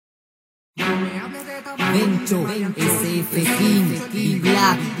Bencho, SfKinG,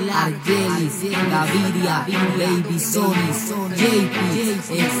 BigBlack, R-Yelis, Gaviria, Sonik, Jpizz,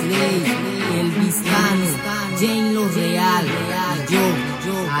 Exley, Elvis, Tano, Yehinm real, y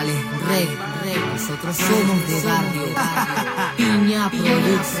yo, AlexRed. Nosotros somos de barrio. Piña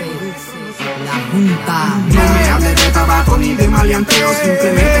produce la junta. No me hables de tabaco ni de maleanteo,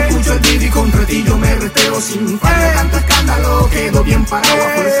 simplemente escucho el beat y contra ti yo me reteo. Sin falta tanto escándalo, quedo bien parado. A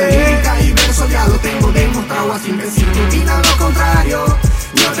fuerza lírica y verso ya lo tengo demostrado. Así que si tú opinas lo contrario,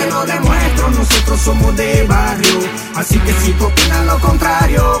 yo te lo demuestro. Nosotros somos de barrio, así que si tú opinas lo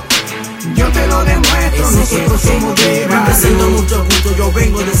contrario, yo te lo demuestro. Nosotros somos de barrio. Represento mucho gusto, yo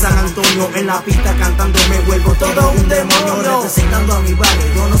vengo de San Antonio. En la pista cantando me vuelvo todo un demonio. Representando a mi barrio,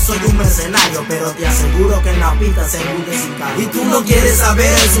 yo no soy un mercenario, pero te aseguro que en la pista se hunde sin cargo. Y tú no quieres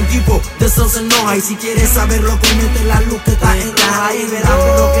saber, es un tipo de esos se enoja. Y si quieres saberlo, comiente la luz que está en roja. Y verás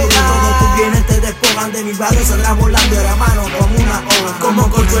lo que de todo tú vienes, te despojan de mi barrio. Saldrás volando de la mano como una hoja. Como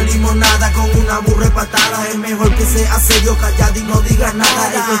corcho de limonada con una burra de patada. Es mejor que sea serio, callado y no digas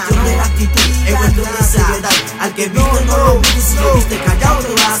nada. Es cuestión de actitud, es cuestión de seriedad. Al que viste no lo viste, si lo viste callado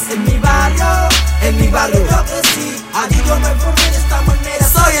te vas. En mi barrio yo crecí, allí yo me formé de esta manera,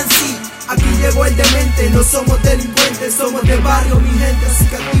 soy en sí. Aquí llegó el demente, no somos delincuentes, somos de barrio, mi gente, así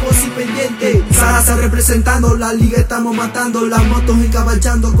que activos y pendientes. Sarasa representando, la liga estamos matando, las motos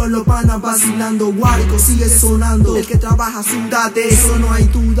encaballando con los panas vacilando. Guarico sigue sonando, el que trabaja suda, de eso no hay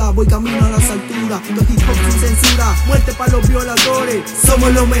duda. Voy camino a las alturas, los hip hop sin censura, muerte para los violadores.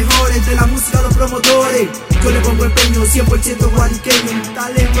 Somos los mejores de la música, los promotores. Yo le pongo empeño, 100% guariqueño,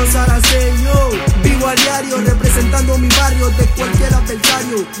 talento saraceño. Vivo a diario, representando mi barrio de cualquier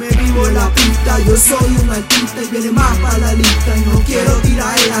adversario. Me vivo en la pista, yo soy un artista y viene más para la lista. Y no quiero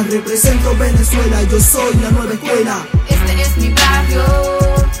tiraderas, represento Venezuela, yo soy la nueva escuela. Este es mi barrio,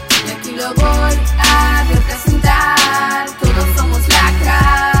 y aquí lo voy a representar. Todos somos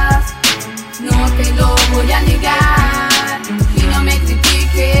lacras, no te lo voy a negar. Y no me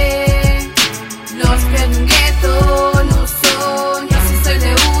critiquen los que de un gueto no son, yo sí soy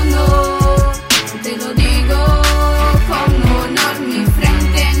de uno. Te lo digo con honor, mi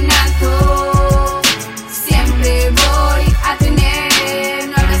frente en alto. Siempre voy a tener,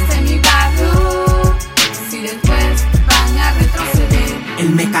 no hables de mi barrio, si después van a retroceder. El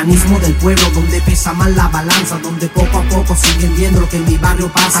mecanismo del pueblo donde pesa más la balanza, donde poco a poco siguen viendo lo que en mi barrio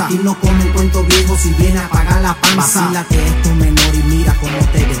pasa. Aquí no come el cuento viejo si viene a pagar la panza. Vacílate esto menor y mira cómo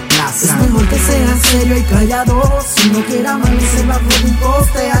te desplaza. Es mejor que seas serio y callado, si no quieres amanecer bajo un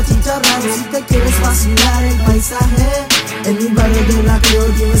poste achicharrado. Si te quieres vacilar el paisaje, en mi barrio de la que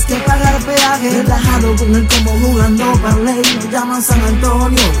hoy tienes que pagar peaje. Relajado con el como jugando parley, me llaman San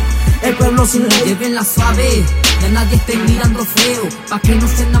Antonio, el pueblo sin ley. Llévenla suave, ya nadie esté mirando feo, pa' que no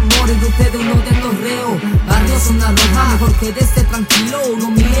se enamoren de ustedes uno de estos reos. Barrio Zona Roja, mejor quédese tranquilo,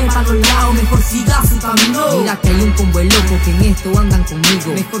 no mire para los lados, mejor siga su camino. Mira que hay un combo de loco que en esto andan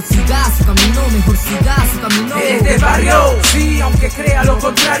conmigo, mejor siga su camino, mejor siga su camino. Eres de barrio, sí, aunque crea lo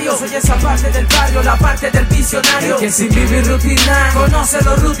contrario, soy esa parte del barrio, la parte del visionario. El que sin vivir rutina, conoce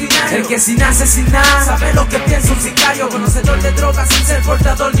lo rutinario. El que sin nace sin nada, sabe lo que piensa un sicario. Conocedor de drogas sin ser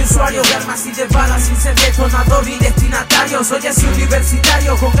portador ni usuario, de armas y de balas sin ser detonador ni destinatario. Soy ese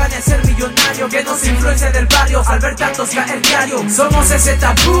universitario con ganas de ser millonario, que no se influencia del barrio al ver tantos caer diario. Somos ese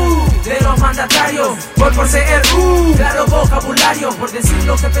tabú de los mandatarios, por ser claro vocabulario, por decir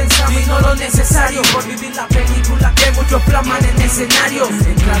lo que pensamos y no lo necesario, por vivir la película que muchos plasman en escenarios.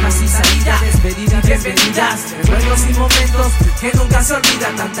 Entradas y salidas, despedidas, bienvenidas, recuerdos y momentos que nunca se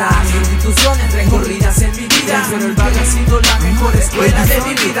olvidan. Tantas instituciones recorridas en mi vida, pero el barrio ha sido la mejor escuela de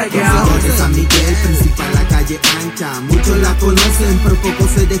mi vida. De San Miguel, principal, la calle ancha, muchos la conocen, pero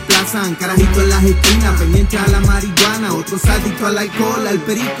pocos se desplazan. Carajitos en las esquinas, pendientes a la marihuana, otros adictos al alcohol, al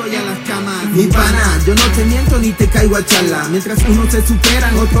perico y a las chamas. Mi pana, yo no te miento ni te caigo a charla. Mientras unos se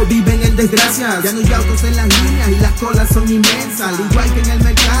superan, otros viven en desgracia. Ya no hay autos en las líneas y las colas son inmensas. Al igual que en el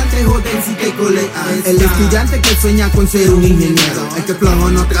mercado, te joden si te coleas. El estudiante que sueña con ser un ingeniero, el que flojo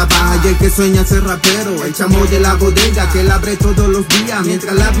no trabaja y el que sueña ser rapero. El chamo de la bodega que la abre todos los días,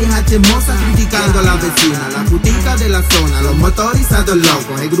 mientras la vieja chismosa criticando a la vecina. La putica de la zona, los motorizados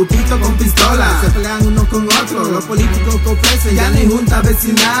locos, el grupito con pistolas, se pelean unos con otros. Los políticos que ofrecen ya no hay junta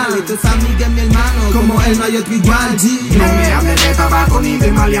vecinal. Esto es San Miguel, mi hermano, como él no hay otro igual. No me hables de tabaco ni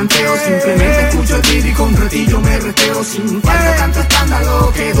de maleanteo, simplemente escucho el beat y contra ti yo me reteo. Sin falta tanto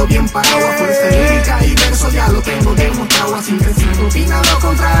escándalo, quedo bien parado. A fuerza lírica y verso ya lo tengo demostrado. Así que si tú opinas lo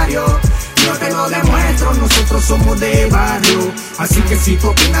contrario, yo te lo demuestro. Nosotros somos de barrio, así que si tú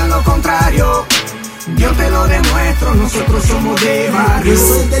opinas lo contrario, Yo te lo demuestro, nosotros somos de barrio. Yo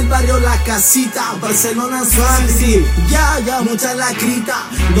soy del barrio La Casita, Barcelona City. Ya, mucha lacrita,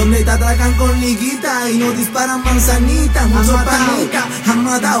 donde te atracan con liguita y nos disparan manzanitas. Mucho panita, han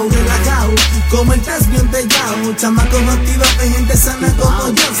matado, relajado, como estás bien pegado. Chamacos activos, gente sana como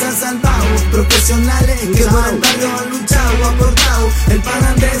yo se han salvado. Profesionales que por el barrio han luchado, aportado. El pan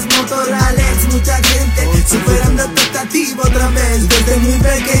Andrés, motor Alex, mucha gente superando expectativas otra vez. Desde muy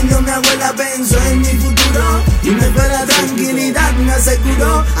pequeño mi abuela Bencho en mi futuro y me fue la tranquilidad, me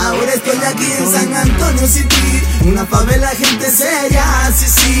aseguró. Ahora estoy aquí en San Antonio City, una favela gente seria,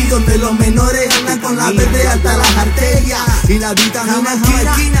 sí, donde los menores andan con la verde hasta las arterias y la vitamina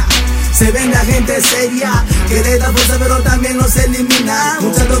esquina. Se vende a gente seria, que le da fuerza pero también los elimina.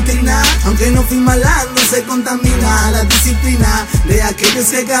 Mucha doctrina, aunque no firma no se contamina. La disciplina de aquellos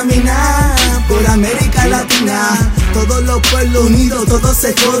que caminan por América Latina. Todos los pueblos unidos, todos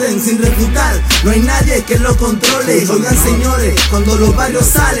se joden sin refutar. No hay nadie que lo controle. Oigan señores, cuando los barrios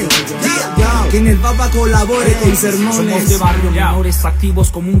salen, que en el Papa colabore con sermones. Somos de barrio, menores activos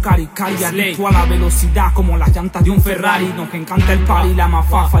como un caricari, adicto a la velocidad como las llantas de un Ferrari. Nos encanta el party, la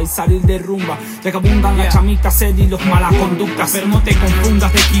mafafa y salir de rumba, ya que abundan las chamitas sed y los malas conductas. Pero no te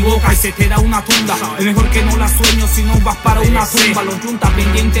confundas, te equivocas y se te da una tunda. Es mejor que no la sueño si no vas para una tumba. Los yuntas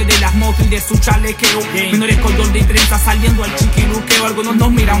pendientes de las motos y de su chalequeo. Menores con Jordi y 30 saliendo al chiquiluqueo. Algunos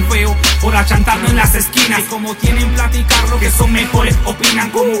nos miran feo por achantarnos en las esquinas. Y como tienen platicar lo que son mejores, opinan.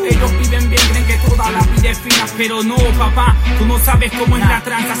 Como ellos viven bien, creen que toda la vida es fina. Pero no, papá, tú no sabes cómo es la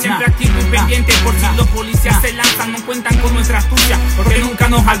tranza. Siempre activo y pendiente por si los policías se lanzan. No cuentan con nuestra astucia porque nunca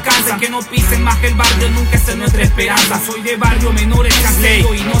nos alcanzan. Que no pisen más que el barrio, nunca es nuestra esperanza. Soy de barrio, menores de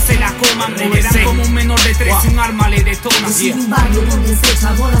Exley y no se la coman. Me verán como un menor de 13 y un arma le detona. Yo soy un barrio donde se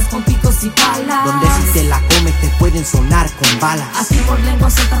echa bolas con picos y palas, donde si te la comes te pueden sonar con balas. así por lengua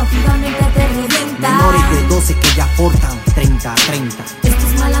suelta rápidamente te revienta. Menores de 12 que ya portan 30. Esto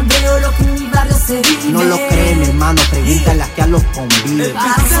es malandreo lo que en mi barrio se vive. No lo creen, hermano, pregúntale aquí a los convives.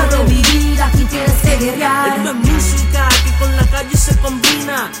 Para sobrevivir aquí tienes que guerrear. Esto es música que con la calle se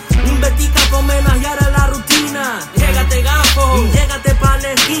combina. Invertica para homenajear a la rutina. Llégate gafo, llégate pa'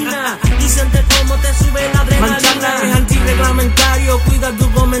 la esquina y siente cómo te sube la adrenalina. Mancharla es antirreglamentario, cuida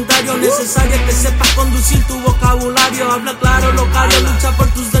tu comentario. Necesario que sepas conducir tu vocabulario. Habla claro, locario, lucha por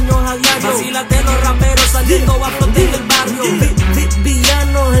tus sueños a diario. Vacílate los raperos saliendo a flote del barrio.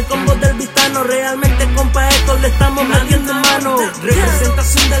 Villanos, el combo del vistano. Realmente compa esto le estamos metiendo mano.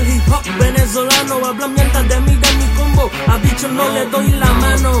 Representación del hip hop venezolano. Hablan mierda de mí, de mi combo. A bicho no le doy la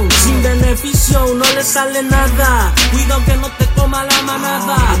mano. Sin beneficio no le sale nada. Cuidado que no te coma la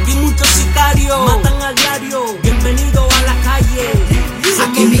manada. Aquí muchos sicarios matan a diario. Bienvenido a la calle.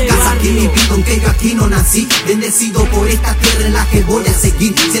 Aquí en mi casa, aquí mi vida, aunque yo aquí no nací. Bendecido por esta tierra en la que voy a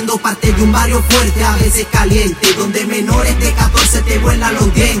seguir. Siendo parte de un barrio fuerte, a veces caliente, donde menores de 14 te vuelan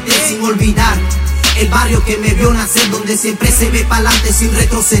los dientes. Sin olvidar el barrio que me vio nacer, donde siempre se ve pa'lante sin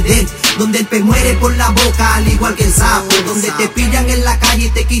retroceder, donde el pez muere por la boca al igual que el sapo, donde te pillan en la calle y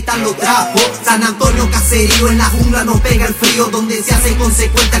te quitan los trapos. San Antonio caserío, en la jungla no pega el frío, donde se hace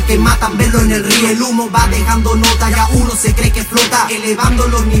consecuente al que matan verlo en el río. El humo va dejando nota, ya uno se cree que flota, elevando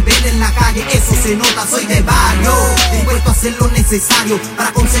los niveles en la calle, eso se nota. Soy de barrio, dispuesto a hacer lo necesario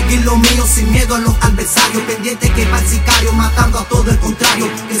para conseguir lo mío sin miedo a los adversarios, pendiente que va el sicario matando a todo el contrario,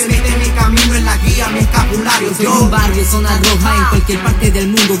 que se mete en mi camino en la guía, mi escapulario. Soy un barrio, zona roja, en cualquier parte del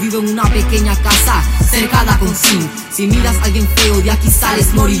mundo. Vivo en una pequeña casa cercada con zinc. Si miras a alguien feo, de aquí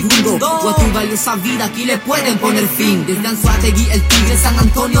sales moribundo. O a tu valiosa vida aquí le pueden poner fin. Desde Anzoátegui, el Tigre, San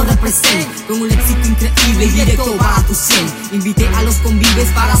Antonio represent, con un éxito increíble y directo para tu 100. Invité a los convives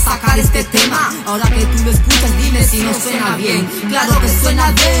para sacar este tema. Ahora que tú lo escuchas, dime si no suena bien. Claro que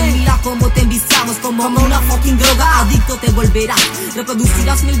suena bien. Mira cómo te enviciamos, como una fucking droga. Adicto te volverás,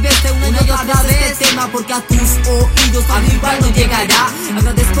 reproducirás 1000 veces una y otra vez este tema, porque a tus oídos al igual no llegará.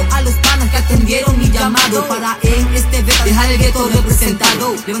 Agradezco a los panas que atendieron mi llamado para en este vez dejar el gueto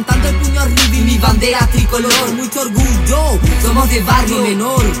representado, levantando el puño arriba y mi bandera tricolor. Mucho orgullo, somos de barrio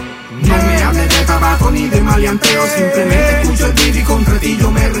menor. No me hables de tabaco ni de maleanteo, simplemente escucho el beat y contra ti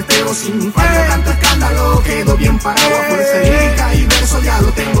yo me resteo. Sin falta tanto escándalo, quedo bien parado. A fuerza lírica y verso ya lo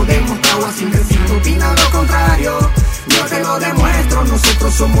tengo demostrado. Así que si tú opinas lo contrario, yo te lo demuestro,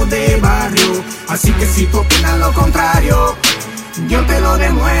 nosotros somos de barrio. Así que si tú opinas lo contrario, yo te lo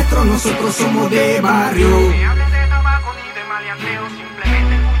demuestro, nosotros somos de barrio. No me hables de tabaco ni de maleanteo,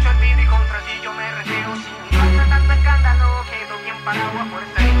 simplemente escucho el beat y contra ti yo me resteo. Sin falta tanto escándalo, quedo bien parado. A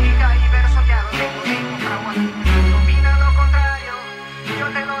fuerza lírica y verso ya lo tengo demostrado. Así que si tú opinas lo contrario, yo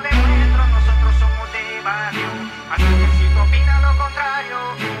te lo demuestro, nosotros somos de barrio. Así que si tú opinas lo contrario,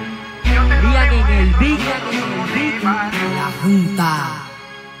 yo te lo demuestro. La Junta.